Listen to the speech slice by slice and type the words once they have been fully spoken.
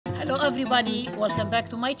Hello everybody, welcome back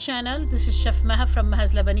to my channel. This is Chef Maha from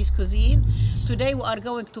Maha's Lebanese Cuisine. Today we are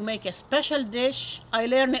going to make a special dish. I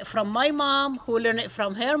learned it from my mom, who learned it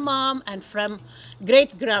from her mom and from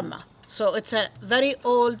great grandma. So it's a very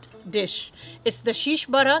old dish. It's the Shish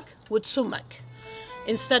Barak with Sumac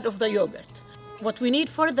instead of the yogurt. What we need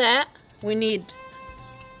for that, we need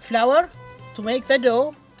flour to make the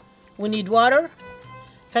dough. We need water,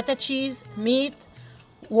 feta cheese, meat,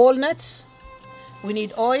 walnuts. We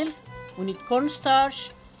need oil, we need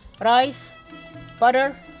cornstarch, rice,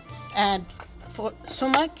 butter, and for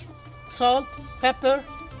sumac, salt, pepper,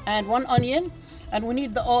 and 1 onion. And we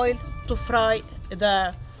need the oil to fry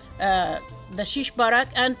the shish barak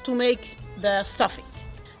and to make the stuffing.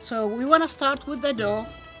 So we want to start with the dough.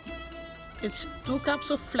 It's 2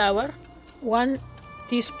 cups of flour, 1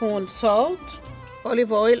 teaspoon salt,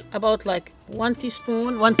 olive oil, about like 1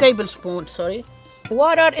 tablespoon, sorry.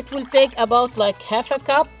 Water, it will take about like half a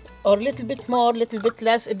cup or a little bit more, little bit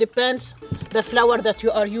less. It depends the flour that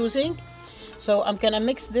you are using. So I'm gonna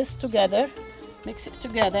mix this together, mix it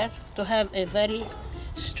together to have a very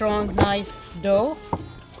strong, nice dough.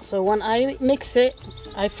 So when I mix it,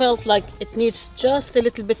 I felt like it needs just a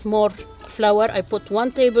little bit more flour. I put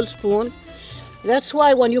 1 tablespoon. That's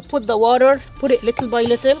why when you put the water, put it little by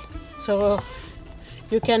little so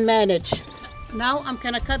you can manage. Now I'm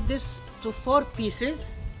gonna cut this to 4 pieces.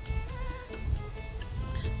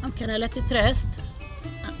 I'm gonna let it rest.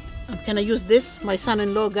 I'm gonna use this. My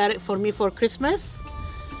son-in-law got it for me for Christmas.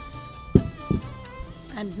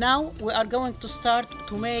 And now we are going to start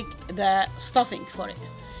to make the stuffing for it.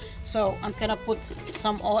 So I'm gonna put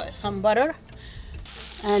some oil, some butter,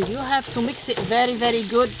 and you have to mix it very, very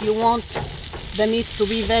good. You want the meat to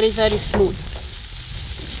be very, very smooth.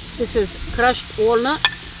 This is crushed walnut.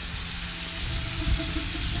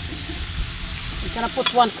 I'm gonna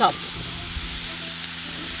put 1 cup.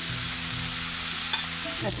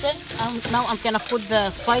 That's it. Now I'm gonna put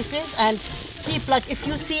the spices and keep, like, if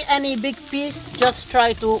you see any big piece, just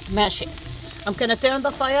try to mash it. I'm gonna turn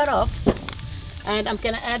the fire off and I'm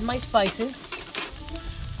gonna add my spices.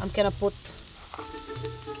 I'm gonna put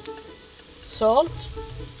salt,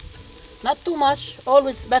 not too much,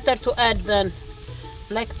 always better to add than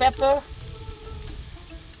black pepper,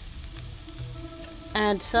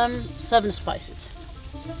 and some 7 spices.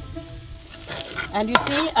 And you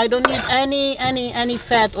see, I don't need any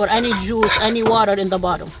fat or any juice, any water in the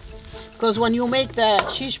bottom, because when you make the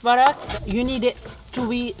shish barak, you need it to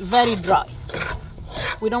be very dry.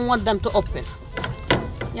 We don't want them to open.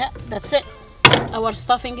 Yeah, that's it. Our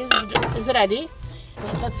stuffing is ready.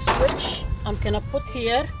 So let's switch. I'm gonna put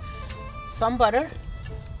here some butter.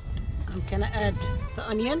 I'm gonna add the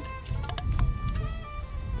onion.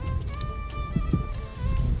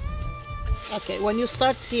 Okay, when you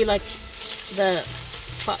start see like the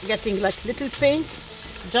getting like little pink,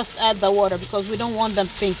 just add the water because we don't want them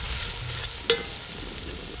pink.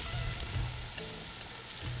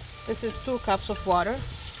 This is 2 cups of water.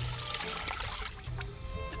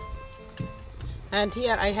 And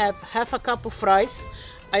here I have half a cup of rice.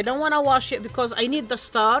 I don't want to wash it because I need the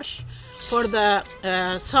starch for the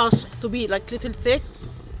sauce to be like little thick.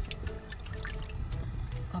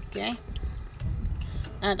 Okay.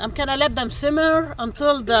 And I'm gonna let them simmer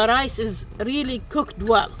until the rice is really cooked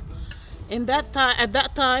well. At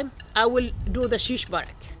that time, I will do the shish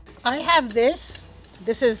barak. I have this.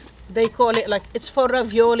 This is, they call it like, it's for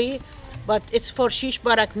ravioli, but it's for shish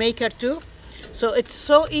barak maker too. So it's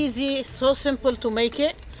so easy, so simple to make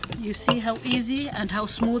it. You see how easy and how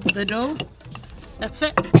smooth the dough. That's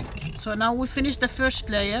it. So now we finish the first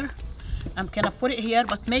layer. I'm gonna put it here,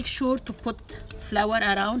 but make sure to put flour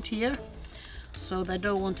around here, so the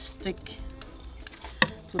dough won't stick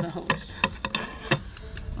to the holes.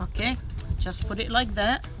 Okay, just put it like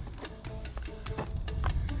that.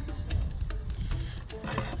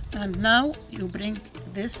 And now you bring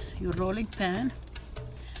this, your rolling pan,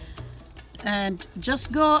 and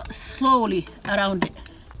just go slowly around it.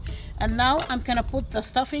 And now I'm gonna put the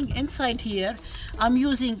stuffing inside here. I'm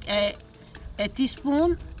using a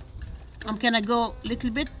teaspoon. I'm gonna go a little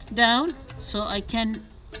bit down so I can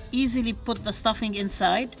easily put the stuffing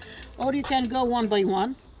inside, or you can go one by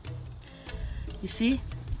one. You see,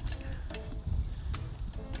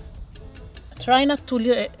 try not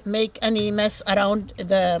to make any mess around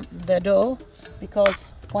the dough,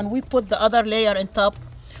 because when we put the other layer on top,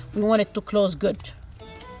 we want it to close good.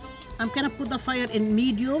 I'm gonna put the fire in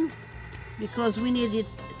medium because we need it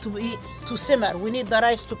to simmer. We need the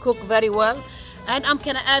rice to cook very well. And I'm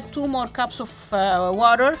gonna add 2 more cups of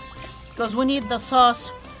water because we need the sauce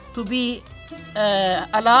to be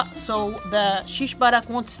a lot so the shish barak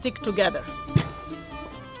won't stick together.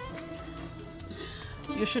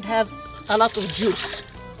 you should have a lot of juice.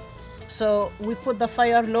 So we put the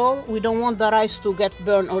fire low. We don't want the rice to get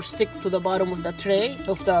burned or stick to the bottom of the tray,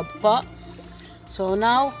 of the pot. So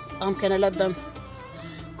now I'm gonna let them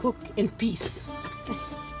cook in peace.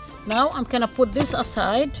 Now I'm gonna put this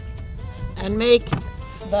aside and make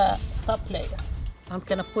the top layer. I'm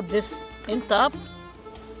gonna put this in top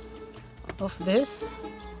of this,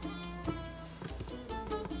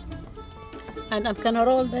 and I'm gonna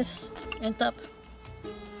roll this in top.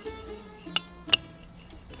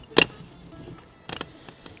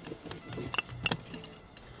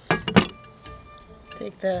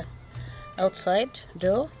 Take the outside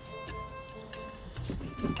dough.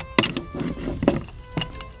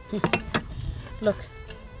 Look.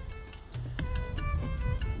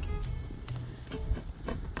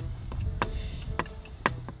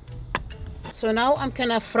 So now I'm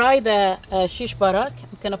gonna fry the shish barak.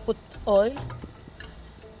 I'm gonna put oil,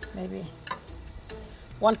 maybe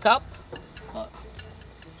 1 cup, or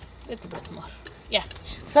a little bit more. Yeah.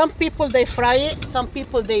 Some people they fry it, some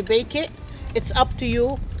people they bake it. It's up to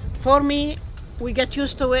you. For me, we get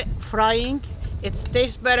used to it frying. It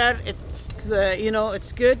tastes better. It's you know,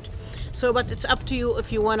 it's good. So, but it's up to you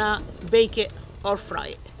if you wanna bake it or fry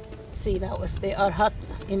it. See now if they are hot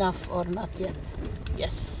enough or not yet.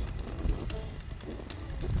 Yes.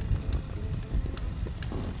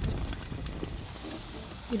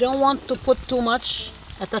 You don't want to put too much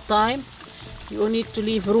at a time. You need to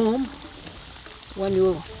leave room when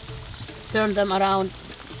you turn them around.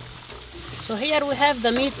 So here we have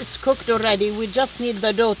the meat. It's cooked already. We just need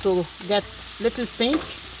the dough to get little pink,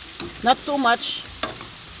 not too much.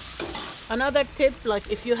 Another tip, like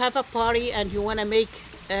if you have a party and you want to make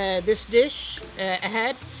this dish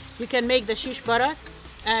ahead, you can make the shish barak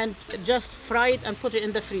and just fry it and put it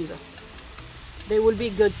in the freezer. They will be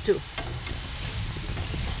good too.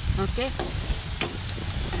 Okay,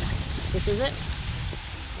 this is it.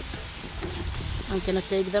 I'm gonna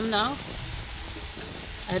take them now.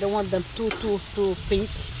 I don't want them too pink,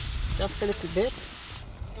 just a little bit.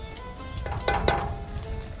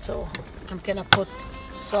 So I'm gonna put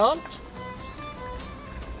salt,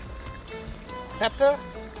 pepper,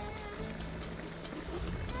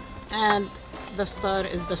 and the star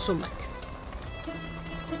is the sumac.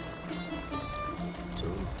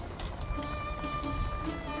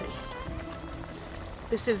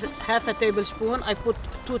 This is half a tablespoon. I put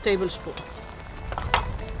 2 tablespoons.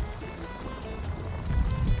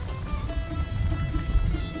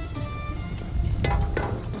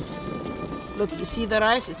 Look, you see the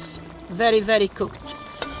rice? It's very cooked.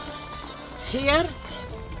 Here,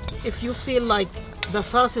 if you feel like the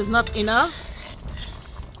sauce is not enough,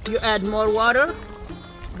 you add more water,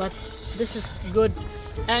 but this is good.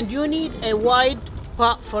 And you need a wide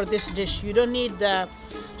pot for this dish. You don't need the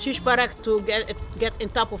shish barak to get in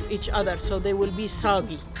top of each other, so they will be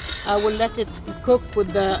soggy. I will let it cook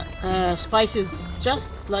with the spices just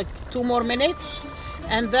like 2 more minutes,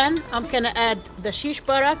 and then I'm gonna add the shish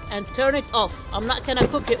barak and turn it off. I'm not gonna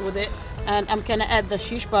cook it with it, and I'm gonna add the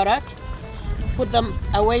shish barak, put them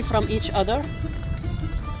away from each other.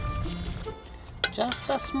 Just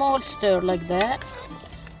a small stir like that,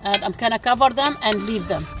 and I'm gonna cover them and leave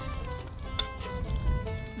them.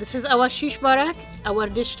 This is our shish barak, our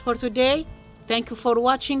dish for today. Thank you for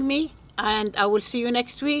watching me, and I will see you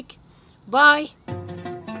next week. Bye.